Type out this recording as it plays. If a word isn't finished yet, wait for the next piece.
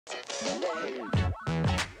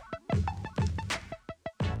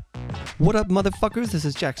What up, motherfuckers? This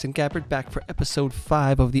is Jackson Gabbard back for episode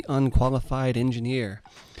 5 of The Unqualified Engineer.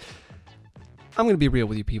 I'm going to be real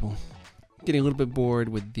with you people. Getting a little bit bored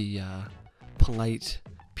with the polite,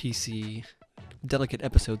 PC, delicate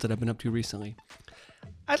episodes that I've been up to recently.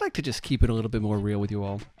 I'd like to just keep it a little bit more real with you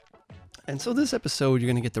all. And so this episode, you're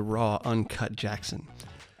going to get the raw, uncut Jackson.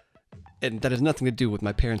 And that has nothing to do with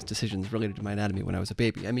my parents' decisions related to my anatomy when I was a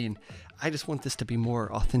baby. I mean, I just want this to be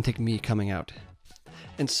more authentic me coming out.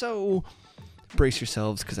 And so, brace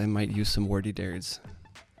yourselves, because I might use some wordy dares.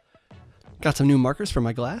 Got some new markers for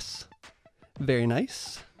my glass. Very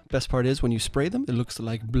nice. Best part is, when you spray them, it looks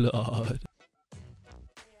like blood.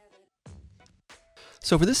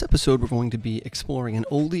 So for this episode, we're going to be exploring an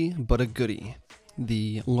oldie but a goodie.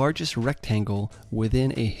 The largest rectangle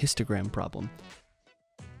within a histogram problem.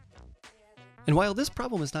 And while this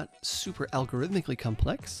problem is not super algorithmically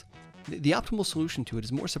complex, the optimal solution to it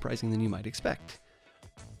is more surprising than you might expect.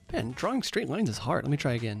 Man, drawing straight lines is hard. Let me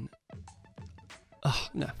try again. Oh,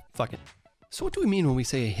 no, fuck it. So what do we mean when we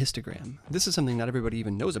say a histogram? This is something not everybody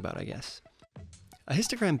even knows about, I guess. A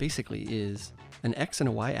histogram basically is an x and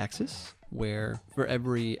a y axis, where for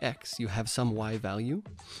every x you have some y value.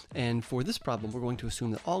 And for this problem, we're going to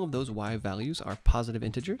assume that all of those y values are positive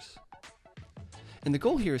integers. And the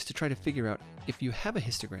goal here is to try to figure out, if you have a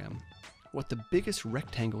histogram, what the biggest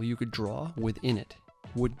rectangle you could draw within it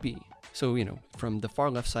would be. So, from the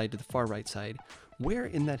far left side to the far right side, where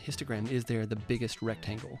in that histogram is there the biggest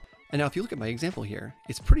rectangle? And now if you look at my example here,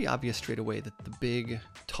 it's pretty obvious straight away that the big,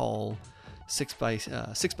 tall, 6 by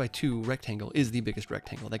 2 rectangle is the biggest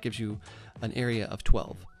rectangle. That gives you an area of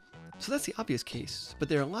 12. So that's the obvious case, but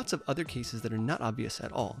there are lots of other cases that are not obvious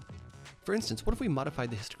at all. For instance, what if we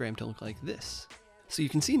modified the histogram to look like this? So you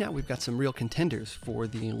can see now we've got some real contenders for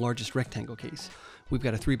the largest rectangle case. We've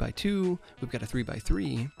got a 3 by 2, we've got a 3 by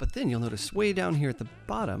 3, but then you'll notice way down here at the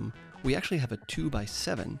bottom, we actually have a 2 by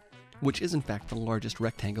 7, which is in fact the largest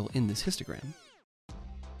rectangle in this histogram.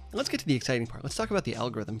 Let's get to the exciting part. Let's talk about the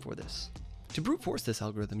algorithm for this. To brute force this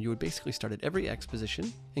algorithm, you would basically start at every x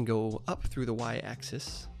position and go up through the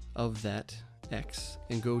y-axis of that x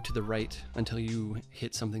and go to the right until you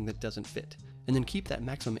hit something that doesn't fit. And then keep that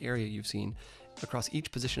maximum area you've seen across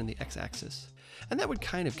each position on the x-axis. And that would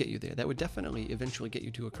kind of get you there. That would definitely eventually get you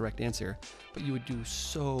to a correct answer, but you would do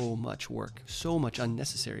so much work, so much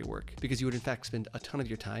unnecessary work, because you would in fact spend a ton of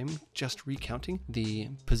your time just recounting the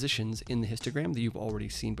positions in the histogram that you've already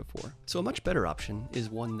seen before. So a much better option is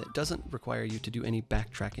one that doesn't require you to do any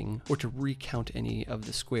backtracking or to recount any of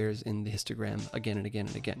the squares in the histogram again and again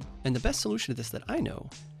and again. And the best solution to this that I know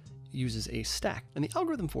uses a stack, and the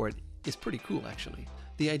algorithm for it is pretty cool actually.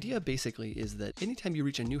 The idea basically is that anytime you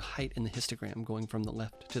reach a new height in the histogram going from the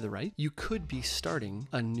left to the right, you could be starting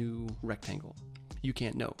a new rectangle. You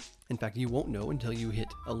can't know. In fact, you won't know until you hit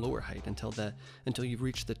a lower height, until you've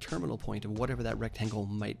reached the terminal point of whatever that rectangle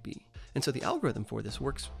might be. And so the algorithm for this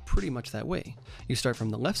works pretty much that way. You start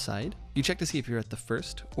from the left side, you check to see if you're at the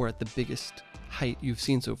first or at the biggest height you've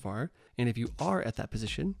seen so far, and if you are at that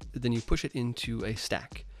position, then you push it into a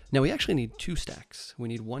stack. Now we actually need 2 stacks. We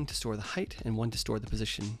need one to store the height and one to store the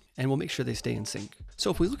position, and we'll make sure they stay in sync.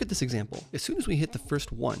 So if we look at this example, as soon as we hit the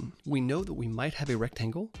first one, we know that we might have a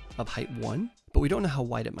rectangle of height 1, but we don't know how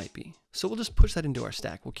wide it might be. So we'll just push that into our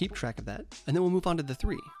stack. We'll keep track of that, and then we'll move on to the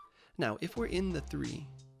 3. Now, if we're in the 3,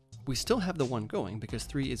 we still have the 1 going because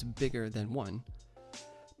 3 is bigger than 1,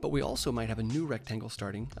 but we also might have a new rectangle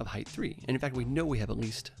starting of height 3. And in fact, we know we have at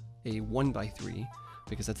least a 1 by 3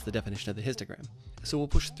 because that's the definition of the histogram. So we'll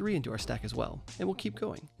push 3 into our stack as well, and we'll keep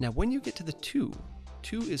going. Now when you get to the 2,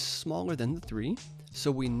 2 is smaller than the 3,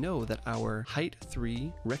 so we know that our height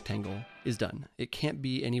 3 rectangle is done. It can't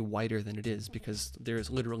be any wider than it is because there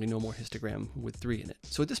is literally no more histogram with 3 in it.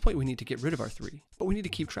 So at this point we need to get rid of our 3, but we need to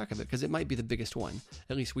keep track of it because it might be the biggest one.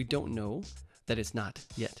 At least we don't know that it's not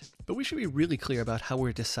yet. But we should be really clear about how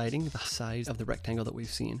we're deciding the size of the rectangle that we've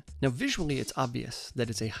seen. Now visually it's obvious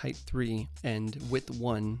that it's a height 3 and width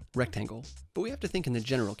 1 rectangle, but we have to think in the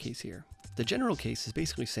general case here. The general case is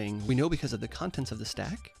basically saying we know because of the contents of the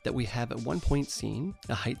stack that we have at one point seen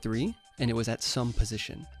a height 3 and it was at some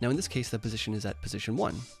position. Now in this case the position is at position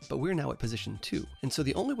 1, but we're now at position 2. And so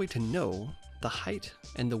the only way to know the height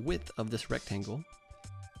and the width of this rectangle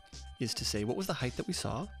is to say what was the height that we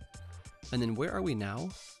saw, and then where are we now,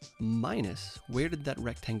 minus where did that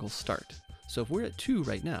rectangle start. So if we're at 2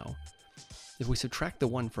 right now, if we subtract the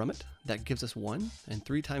 1 from it, that gives us 1, and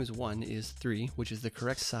 3 times 1 is 3, which is the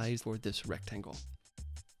correct size for this rectangle.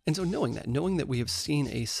 And so knowing that we have seen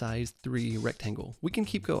a size 3 rectangle, we can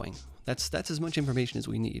keep going. That's as much information as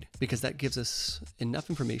we need, because that gives us enough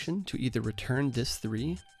information to either return this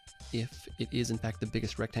 3 if it is in fact the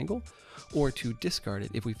biggest rectangle, or to discard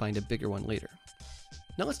it if we find a bigger one later.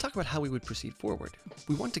 Now let's talk about how we would proceed forward.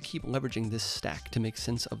 We want to keep leveraging this stack to make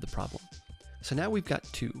sense of the problem. So now we've got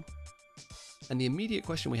 2. And the immediate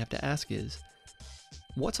question we have to ask is,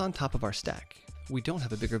 what's on top of our stack? We don't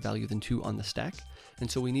have a bigger value than 2 on the stack, and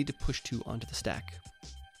so we need to push 2 onto the stack.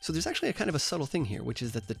 So there's actually a kind of a subtle thing here, which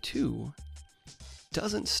is that the 2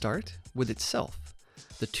 doesn't start with itself.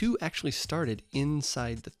 The 2 actually started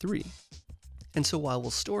inside the 3. And so while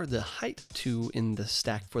we'll store the height 2 in the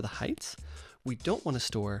stack for the heights, we don't want to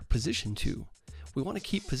store position 2. We want to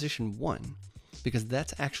keep position 1, because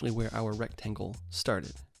that's actually where our rectangle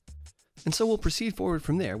started. And so we'll proceed forward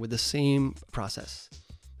from there with the same process.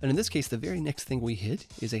 And in this case, the very next thing we hit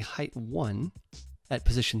is a height 1 at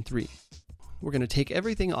position 3. We're going to take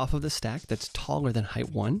everything off of the stack that's taller than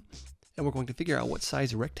height 1, and we're going to figure out what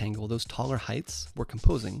size rectangle those taller heights were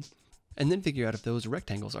composing, and then figure out if those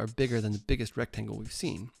rectangles are bigger than the biggest rectangle we've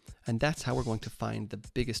seen. And that's how we're going to find the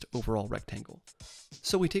biggest overall rectangle.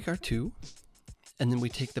 So we take our 2, and then we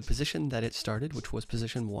take the position that it started, which was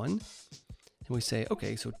position 1, and we say,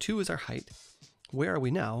 okay, so 2 is our height. Where are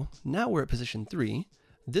we now? Now we're at position 3.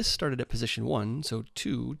 This started at position 1, so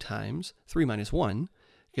 2 times 3 minus 1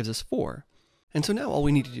 gives us 4. And so now all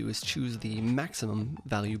we need to do is choose the maximum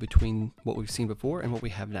value between what we've seen before and what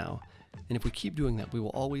we have now. And if we keep doing that, we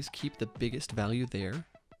will always keep the biggest value there,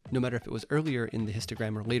 no matter if it was earlier in the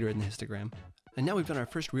histogram or later in the histogram. And now we've done our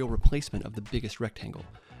first real replacement of the biggest rectangle.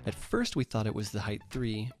 At first we thought it was the height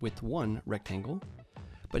 3 with 1 rectangle,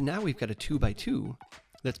 but now we've got a 2 by 2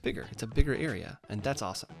 that's bigger. It's a bigger area, and that's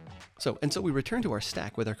awesome. So we return to our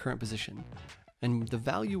stack with our current position, and the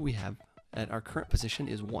value we have at our current position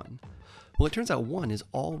is 1. Well, it turns out 1 is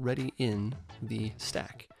already in the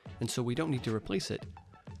stack, and so we don't need to replace it.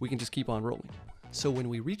 We can just keep on rolling. So when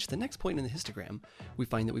we reach the next point in the histogram, we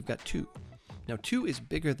find that we've got 2. Now 2 is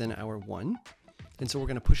bigger than our 1, and so we're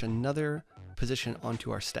going to push another position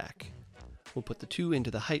onto our stack. We'll put the 2 into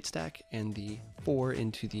the height stack and the 4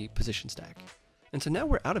 into the position stack. And so now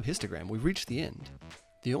we're out of histogram. We've reached the end.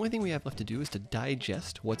 The only thing we have left to do is to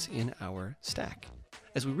digest what's in our stack.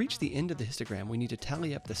 As we reach the end of the histogram, we need to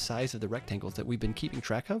tally up the size of the rectangles that we've been keeping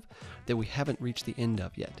track of that we haven't reached the end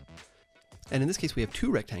of yet. And in this case, we have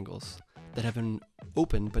 2 rectangles that have been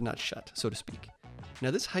open but not shut, so to speak.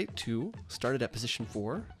 Now this height 2 started at position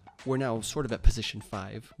 4. We're now sort of at position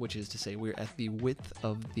 5, which is to say we're at the width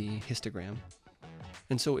of the histogram.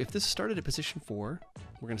 And so if this started at position 4,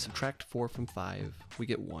 we're going to subtract 4 from 5, we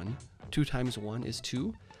get 1. 2 times 1 is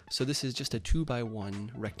 2, so this is just a 2 by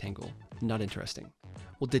 1 rectangle. Not interesting.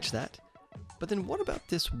 We'll ditch that. But then what about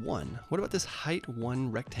this 1? What about this height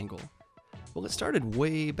 1 rectangle? Well, it started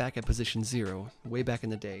way back at position 0, way back in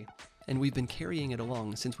the day, and we've been carrying it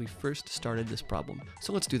along since we first started this problem.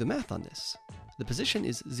 So let's do the math on this. The position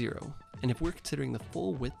is 0, and if we're considering the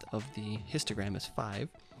full width of the histogram as 5,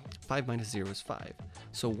 5 minus 0 is 5.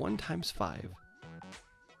 So 1 times 5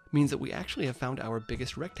 means that we actually have found our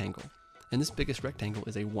biggest rectangle. And this biggest rectangle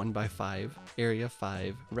is a 1 by 5, area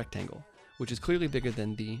 5 rectangle, which is clearly bigger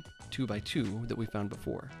than the 2 by 2 that we found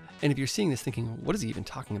before. And if you're seeing this thinking, what is he even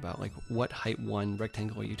talking about? Like, what height 1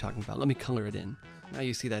 rectangle are you talking about? Let me color it in. Now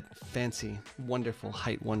you see that fancy, wonderful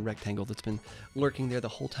height 1 rectangle that's been lurking there the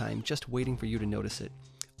whole time, just waiting for you to notice it.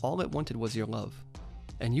 All it wanted was your love.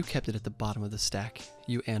 And you kept it at the bottom of the stack,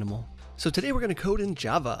 you animal. So today we're going to code in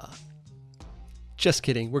Java. Just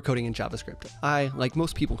kidding, we're coding in JavaScript. I, like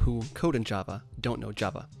most people who code in Java, don't know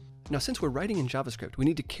Java. Now, since we're writing in JavaScript, we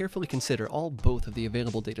need to carefully consider both of the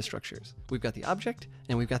available data structures. We've got the object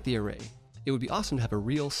and we've got the array. It would be awesome to have a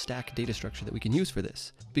real stack data structure that we can use for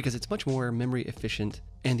this, because it's much more memory efficient,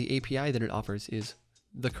 and the API that it offers is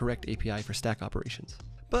the correct API for stack operations.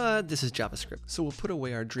 But this is JavaScript, so we'll put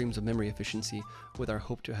away our dreams of memory efficiency with our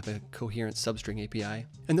hope to have a coherent substring API.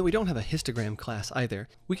 And though we don't have a histogram class either,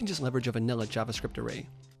 we can just leverage a vanilla JavaScript array.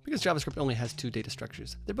 Because JavaScript only has 2 data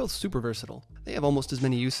structures, they're both super versatile. They have almost as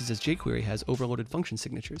many uses as jQuery has overloaded function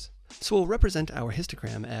signatures. So we'll represent our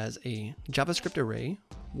histogram as a JavaScript array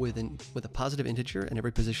with a positive integer in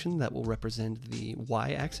every position that will represent the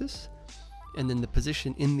y-axis, and then the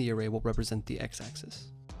position in the array will represent the x-axis.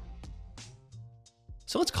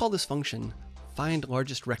 So let's call this function find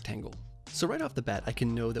largest rectangle. So right off the bat, I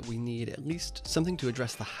can know that we need at least something to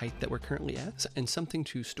address the height that we're currently at, and something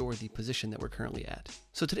to store the position that we're currently at.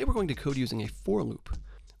 So today we're going to code using a for loop,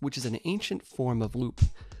 which is an ancient form of loop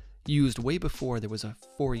used way before there was a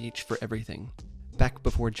for each for everything, back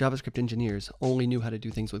before JavaScript engineers only knew how to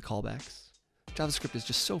do things with callbacks. JavaScript is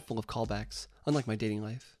just so full of callbacks, unlike my dating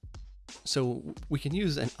life. So we can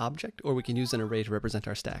use an object or we can use an array to represent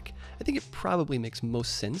our stack. I think it probably makes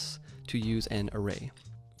most sense to use an array.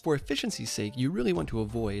 For efficiency's sake, you really want to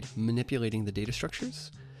avoid manipulating the data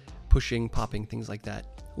structures, pushing, popping, things like that.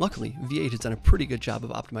 Luckily, V8 has done a pretty good job of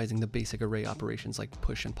optimizing the basic array operations like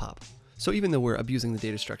push and pop. So even though we're abusing the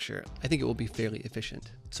data structure, I think it will be fairly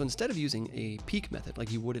efficient. So instead of using a peek method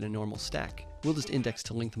like you would in a normal stack, we'll just index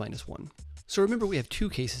to length -1. So remember, we have two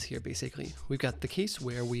cases here basically. We've got the case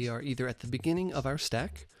where we are either at the beginning of our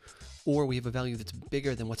stack, or we have a value that's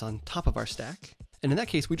bigger than what's on top of our stack. And in that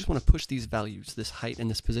case, we just want to push these values, this height and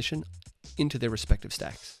this position, into their respective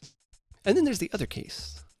stacks. And then there's the other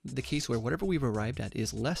case, the case where whatever we've arrived at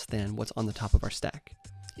is less than what's on the top of our stack.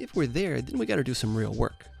 If we're there, then we got to do some real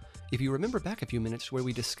work. If you remember back a few minutes where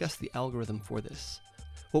we discussed the algorithm for this,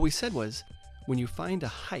 what we said was, when you find a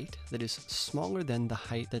height that is smaller than the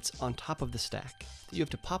height that's on top of the stack, you have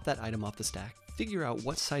to pop that item off the stack, figure out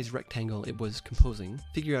what size rectangle it was composing,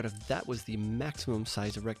 figure out if that was the maximum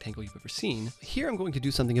size of rectangle you've ever seen. Here I'm going to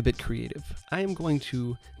do something a bit creative. I am going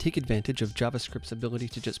to take advantage of JavaScript's ability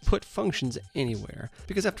to just put functions anywhere,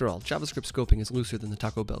 because after all, JavaScript scoping is looser than the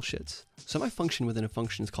Taco Bell shits. So my function within a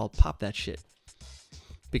function is called pop that shit,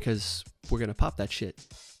 because we're going to pop that shit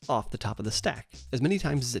off the top of the stack as many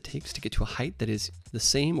times as it takes to get to a height that is the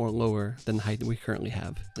same or lower than the height that we currently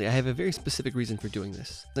have. I have a very specific reason for doing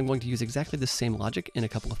this. I'm going to use exactly the same logic in a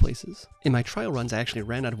couple of places. In my trial runs, I actually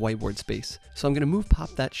ran out of whiteboard space, so I'm going to move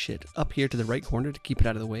pop that shit up here to the right corner to keep it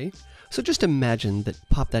out of the way. So just imagine that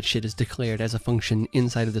pop that shit is declared as a function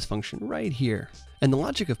inside of this function right here. And the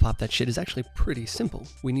logic of pop that shit is actually pretty simple.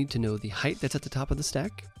 We need to know the height that's at the top of the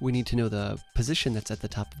stack. We need to know the position that's at the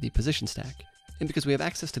top of the position stack. And because we have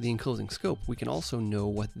access to the enclosing scope, we can also know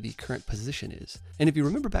what the current position is. And if you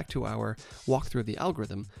remember back to our walkthrough of the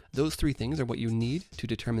algorithm, those three things are what you need to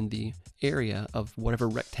determine the area of whatever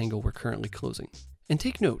rectangle we're currently closing. And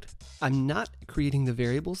take note, I'm not creating the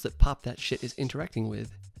variables that pop that shit is interacting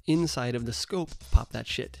with inside of the scope of pop that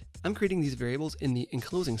shit. I'm creating these variables in the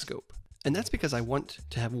enclosing scope. And that's because I want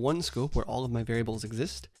to have one scope where all of my variables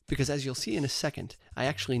exist, because as you'll see in a second, I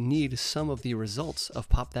actually need some of the results of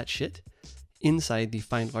pop that shit inside the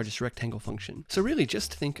find largest rectangle function. So really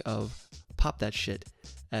just think of pop that shit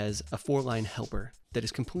as a 4-line helper that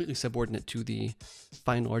is completely subordinate to the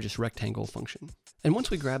find largest rectangle function. And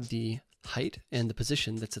once we grab the height and the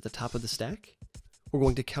position that's at the top of the stack, we're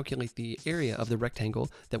going to calculate the area of the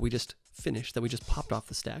rectangle that we just finished, that we just popped off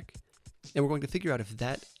the stack. And we're going to figure out if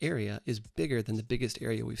that area is bigger than the biggest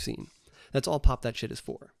area we've seen. That's all pop that shit is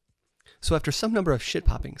for. So after some number of shit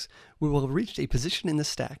poppings, we will have reached a position in the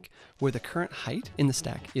stack where the current height in the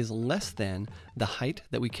stack is less than the height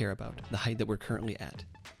that we care about, the height that we're currently at.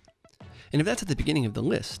 And if that's at the beginning of the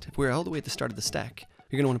list, if we're all the way at the start of the stack,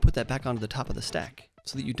 you're going to want to put that back onto the top of the stack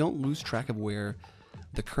so that you don't lose track of where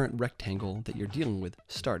the current rectangle that you're dealing with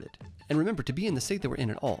started. And remember, to be in the state that we're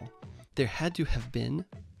in at all, there had to have been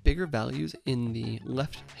bigger values in the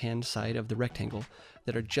left-hand side of the rectangle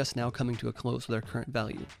that are just now coming to a close with our current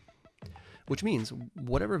value. Which means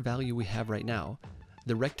whatever value we have right now,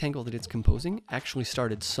 the rectangle that it's composing actually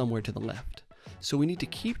started somewhere to the left. So we need to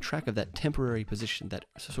keep track of that temporary position, that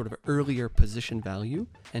sort of earlier position value,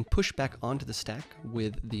 and push back onto the stack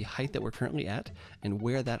with the height that we're currently at and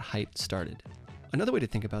where that height started. Another way to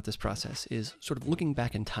think about this process is sort of looking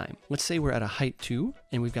back in time. Let's say we're at a height 2,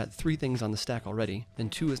 and we've got 3 things on the stack already, then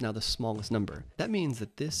 2 is now the smallest number. That means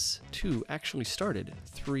that this 2 actually started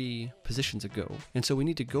 3 positions ago. And so we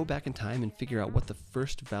need to go back in time and figure out what the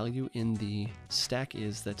first value in the stack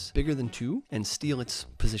is that's bigger than 2, and steal its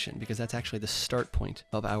position, because that's actually the start point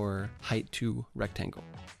of our height 2 rectangle.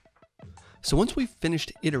 So once we've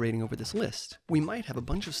finished iterating over this list, we might have a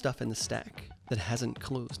bunch of stuff in the stack that hasn't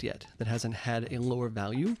closed yet, that hasn't had a lower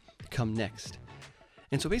value come next.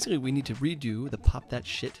 And so basically we need to redo the pop that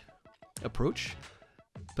shit approach,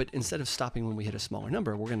 but instead of stopping when we hit a smaller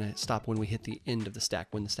number, we're going to stop when we hit the end of the stack,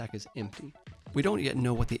 when the stack is empty. We don't yet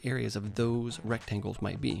know what the areas of those rectangles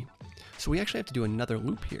might be. So we actually have to do another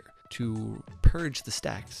loop here to purge the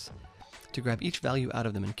stacks, to grab each value out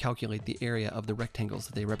of them and calculate the area of the rectangles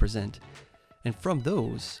that they represent. And from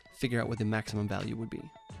those, figure out what the maximum value would be.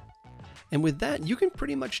 And with that, you can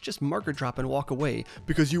pretty much just marker drop and walk away,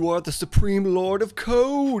 because you are the supreme lord of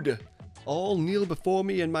code! All kneel before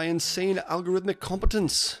me in my insane algorithmic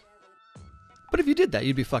competence. But if you did that,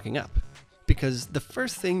 you'd be fucking up. Because the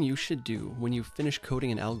first thing you should do when you finish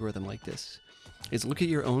coding an algorithm like this is look at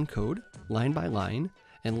your own code, line by line,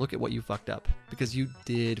 and look at what you fucked up, because you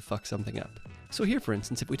did fuck something up. So here, for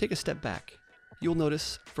instance, if we take a step back, you'll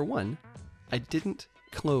notice, for one, I didn't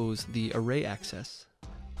close the array access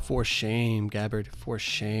For shame, Gabbard, for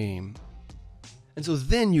shame. And so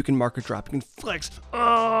then you can marker drop, you can flex,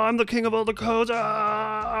 oh, I'm the king of all the codes,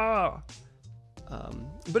 ah!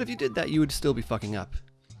 But if you did that, you would still be fucking up.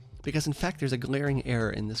 Because in fact, there's a glaring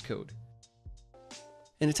error in this code.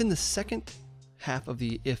 And it's in the second half of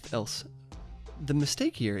the if-else. The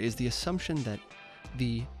mistake here is the assumption that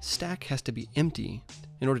the stack has to be empty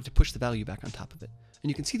in order to push the value back on top of it. And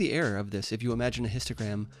you can see the error of this if you imagine a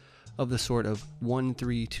histogram of the sort of 1,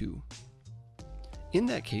 3, 2. In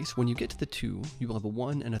that case, when you get to the 2, you will have a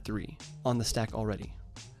 1 and a 3 on the stack already.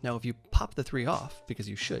 Now, if you pop the 3 off, because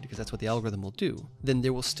you should, because that's what the algorithm will do, then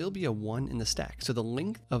there will still be a 1 in the stack. So the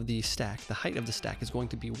length of the stack, the height of the stack is going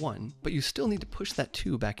to be 1, but you still need to push that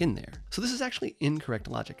 2 back in there. So this is actually incorrect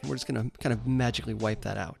logic, and we're just going to kind of magically wipe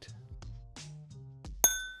that out.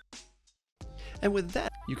 And with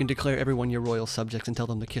that, you can declare everyone your royal subjects and tell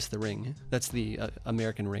them to kiss the ring. That's the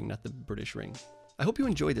American ring, not the British ring. I hope you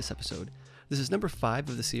enjoyed this episode. This is number 5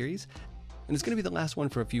 of the series, and it's going to be the last one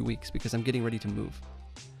for a few weeks because I'm getting ready to move.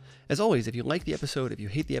 As always, if you like the episode, if you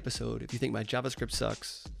hate the episode, if you think my JavaScript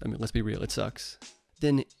sucks, I mean, let's be real, it sucks,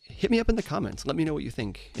 then hit me up in the comments. Let me know what you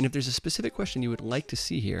think. And if there's a specific question you would like to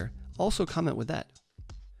see here, also comment with that.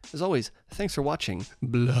 As always, thanks for watching.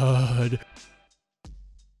 Blood.